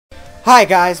Hi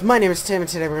guys, my name is Tim and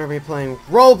today we're going to be playing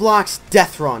Roblox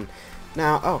Death Run.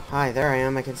 Now, oh, hi, there I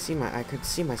am. I could see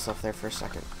myself there for a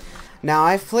second. Now,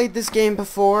 I've played this game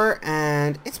before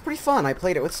and it's pretty fun. I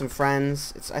played it with some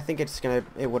friends. I think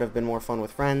it would have been more fun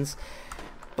with friends.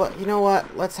 But you know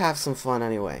what? Let's have some fun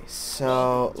anyway.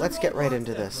 So, let's get right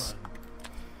into this.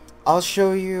 I'll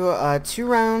show you 2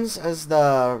 rounds as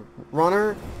the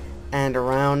runner and a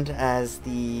round as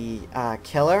the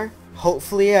killer.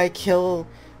 Hopefully I kill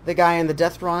the guy in the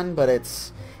death run, but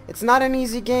it's not an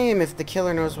easy game if the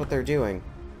killer knows what they're doing.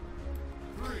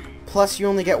 Plus, you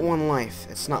only get 1 life.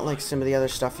 It's not like some of the other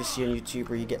stuff you see on YouTube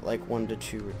where you get like 1 to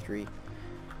 2 or 3.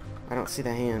 I don't see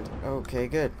the hand. Okay,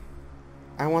 good.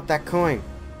 I want that coin.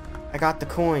 I got the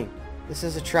coin. This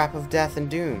is a trap of death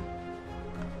and doom.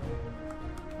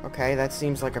 Okay, that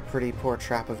seems like a pretty poor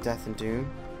trap of death and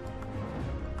doom.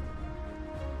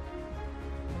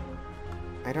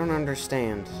 I don't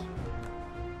understand.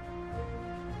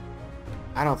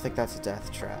 I don't think that's a death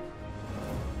trap.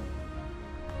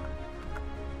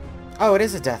 Oh, it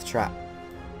is a death trap.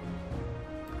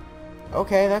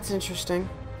 Okay, that's interesting.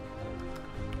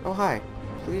 Oh, hi.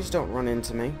 Please don't run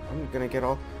into me. I'm gonna get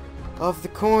all of the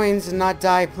coins and not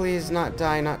die, please. Not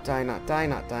die, not die, not die,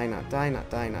 not die, not die, not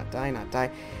die, not die, not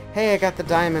die. Hey, I got the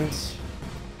diamonds.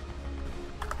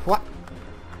 What?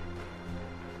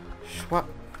 What?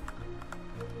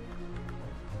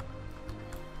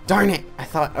 Darn it! I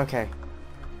thought, okay.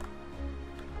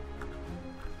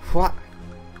 What?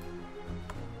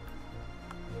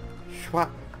 What?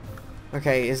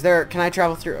 Okay, can I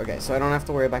travel through? Okay, so I don't have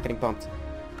to worry about getting bumped.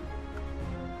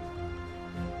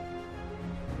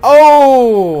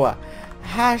 Oh!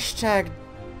 Hashtag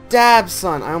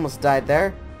dabson. I almost died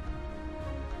there.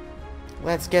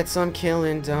 Let's get some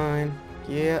killing done.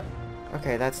 Yeah.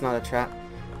 Okay, that's not a trap.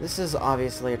 This is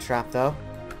obviously a trap, though.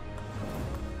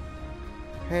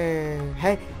 Hey,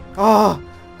 hey. Oh,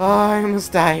 I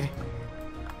almost died.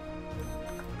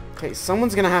 Okay,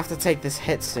 someone's gonna have to take this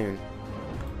hit soon.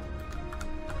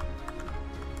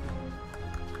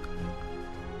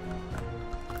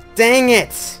 Dang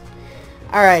it!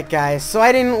 Alright, guys, so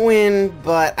I didn't win,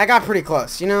 but I got pretty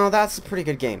close. You know, that's a pretty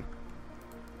good game.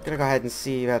 I'm gonna go ahead and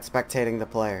see about spectating the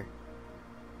player.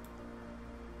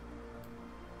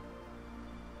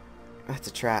 That's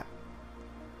a trap.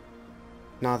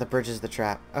 No, the bridge is the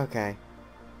trap. Okay.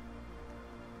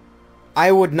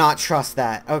 I would not trust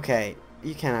that. Okay.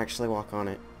 You can't actually walk on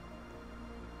it.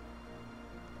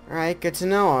 Alright, good to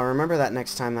know. I'll remember that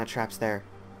next time that trap's there.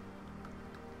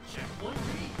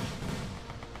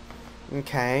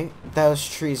 Okay. Those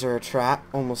trees are a trap.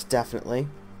 Almost definitely.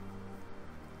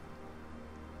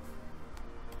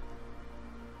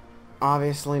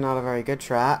 Obviously not a very good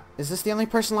trap. Is this the only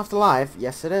person left alive?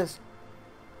 Yes, it is.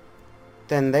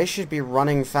 Then they should be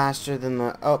running faster than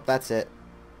the... Oh, that's it.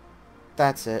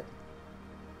 That's it.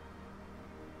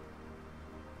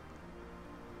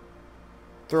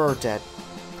 Thrower dead.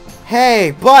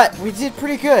 Hey, but we did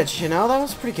pretty good, you know? That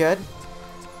was pretty good.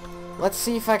 Let's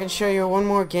see if I can show you one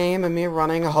more game of me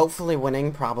running, hopefully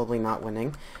winning, probably not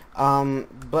winning.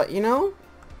 But, you know...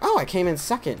 Oh, I came in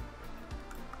second.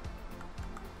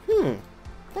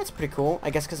 That's pretty cool. I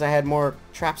guess because I had more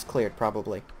traps cleared,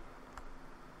 probably.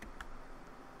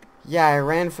 Yeah, I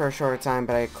ran for a shorter time,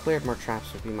 but I cleared more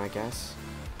traps would be my guess.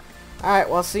 Alright,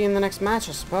 well, I'll see you in the next match,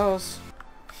 I suppose.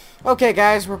 Okay,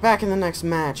 guys, we're back in the next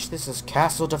match. This is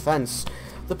Castle Defense.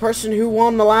 The person who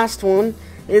won the last one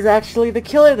is actually the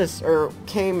killer or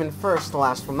came in first the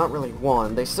last one. Not really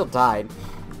won. They still died.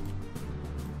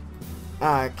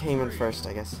 Came in first,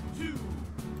 I guess.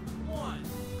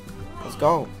 Let's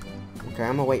go. Okay,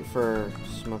 I'm gonna wait for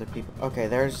some other people. Okay,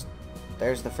 there's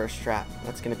the first trap.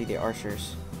 That's gonna be the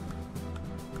archers.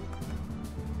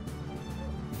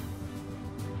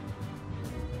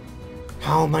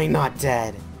 How am I not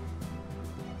dead?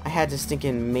 I had to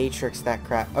stinking matrix that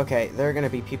crap. Okay, there are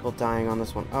gonna be people dying on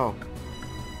this one. Oh.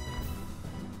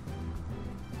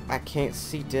 I can't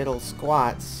see diddle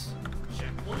squats.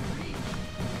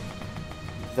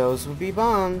 Those would be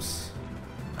bombs.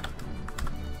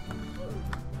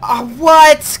 Ah,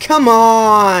 what? Come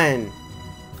on!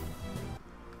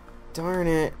 Darn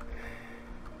it.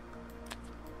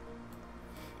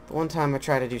 The one time I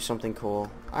try to do something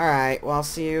cool. Alright, well, I'll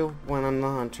see you when I'm the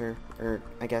hunter. Or,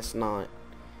 I guess not.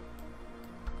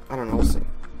 I don't know, we'll see.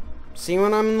 See you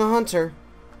when I'm the hunter.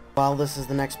 Well, this is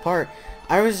the next part.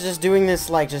 I was just doing this,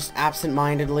 like, just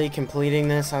absent-mindedly completing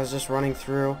this. I was just running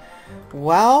through.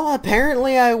 Well,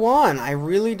 apparently I won. I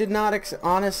really did not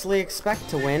honestly expect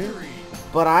to win.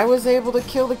 But I was able to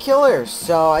kill the killers.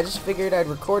 So I just figured I'd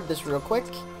record this real quick.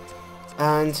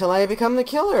 until I become the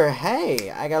killer.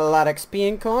 Hey, I got a lot of XP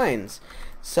and coins.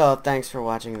 So thanks for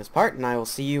watching this part, and I will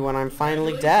see you when I'm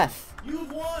finally Death.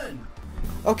 You've won.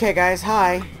 Okay guys,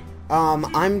 hi.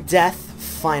 I'm Death,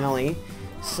 finally.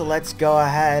 So let's go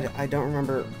ahead. I don't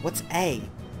remember. What's A?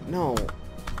 No.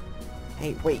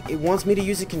 Hey, wait, it wants me to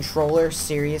use a controller?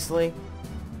 Seriously?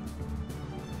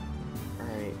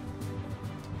 Alright.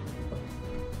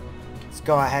 Let's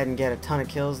go ahead and get a ton of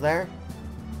kills there.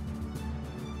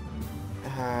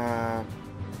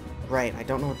 Right, I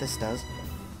don't know what this does.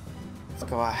 Let's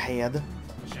go ahead.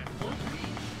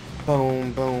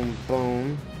 Boom, boom,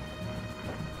 boom.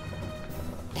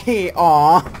 Hey,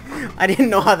 aw. I didn't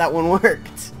know how that one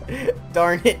worked.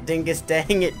 Darn it, dingus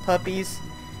dang it, puppies.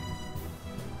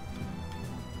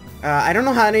 I don't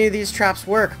know how any of these traps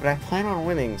work, but I plan on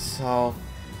winning, so...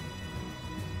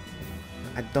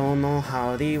 I don't know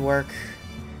how they work.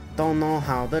 Don't know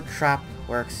how the trap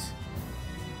works.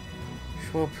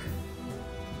 Swoop.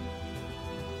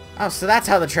 Oh, so that's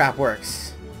how the trap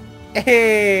works.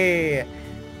 Hey!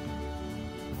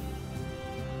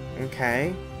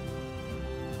 Okay.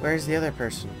 Where's the other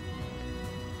person?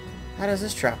 How does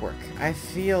this trap work? I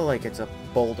feel like it's a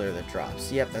boulder that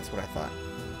drops. Yep, that's what I thought.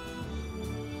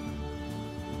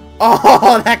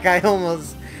 Oh, that guy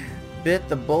almost bit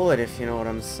the bullet, if you know what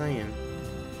I'm saying.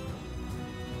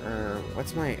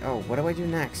 What's my... Oh, what do I do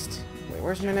next? Wait,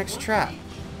 where's my next trap?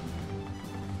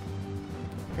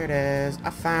 Here it is. I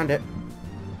found it.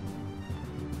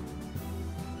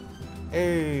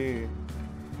 Hey.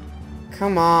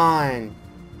 Come on.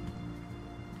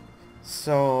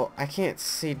 So, I can't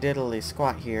see diddly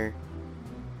squat here.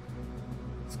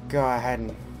 Let's go ahead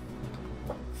and...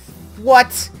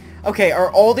 What? Okay,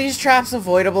 are all these traps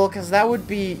avoidable? Because that would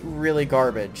be really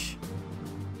garbage.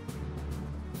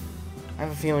 I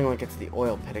have a feeling like it's the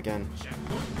oil pit again.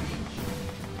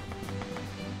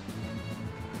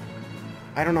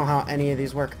 I don't know how any of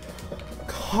these work.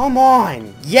 Come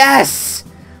on! Yes!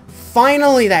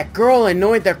 Finally, that girl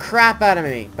annoyed the crap out of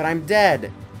me, but I'm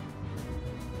dead.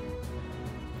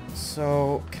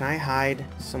 So, can I hide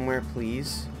somewhere,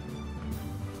 please?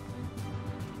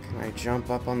 Can I jump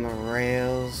up on the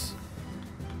rails?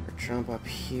 Or jump up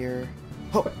here?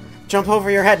 Oh! Jump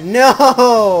over your head!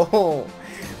 No!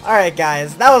 Alright,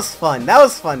 guys, that was fun. That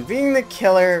was fun. Being the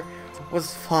killer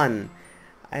was fun.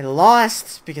 I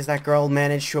lost because that girl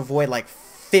managed to avoid like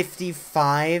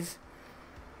 55.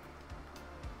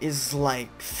 Is like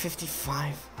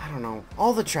 55. I don't know.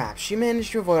 All the traps. She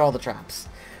managed to avoid all the traps.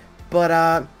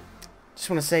 But, just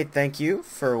want to say thank you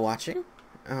for watching.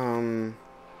 Oh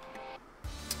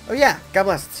yeah, God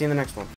bless. See you in the next one.